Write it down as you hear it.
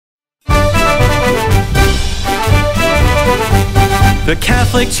The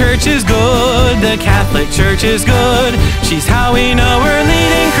Catholic Church is good, the Catholic Church is good. She's how we know we're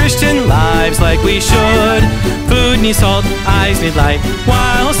leading Christian lives like we should. Food needs salt, eyes need light,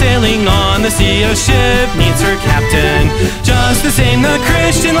 while sailing on the sea a ship needs her captain. Just the same, the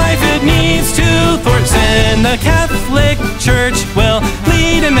Christian life, it needs to thwart sin. The Catholic Church will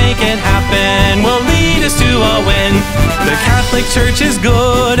lead and make it happen, will lead us to a win. The Catholic Church is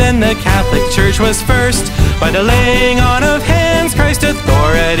good, and the Catholic Church was first. By the laying on of hands, Christ's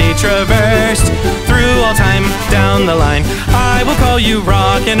authority traversed. Through all time, down the line, I will call you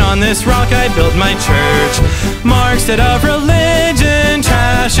rock, and on this rock I build my church. Marx said of religion,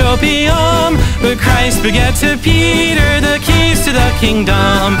 trash opium, but Christ begat to Peter the keys to the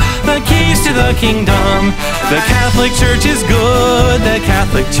kingdom, the keys to the kingdom. The Catholic Church is good, the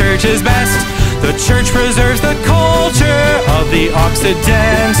Catholic Church is best. The Church preserves the culture of the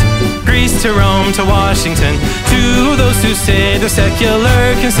Occident. Greece to Rome to Washington, to those who say the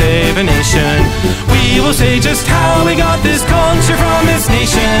secular can save a nation. We will say just how we got this culture from its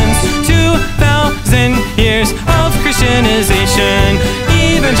nations. 2,000 years of Christianization,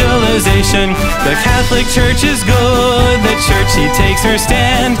 evangelization. The Catholic Church is good, the Church, she takes her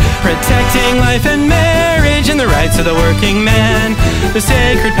stand, protecting life and marriage and the rights of the working man. The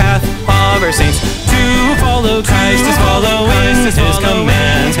sacred path of our saints, to follow Christ is following his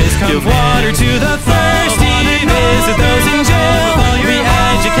commands. Give water to the thirsty, visit those in jail,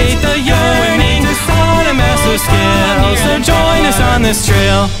 re-educate the young on a massive scale. So join us on this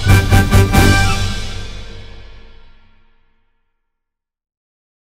trail.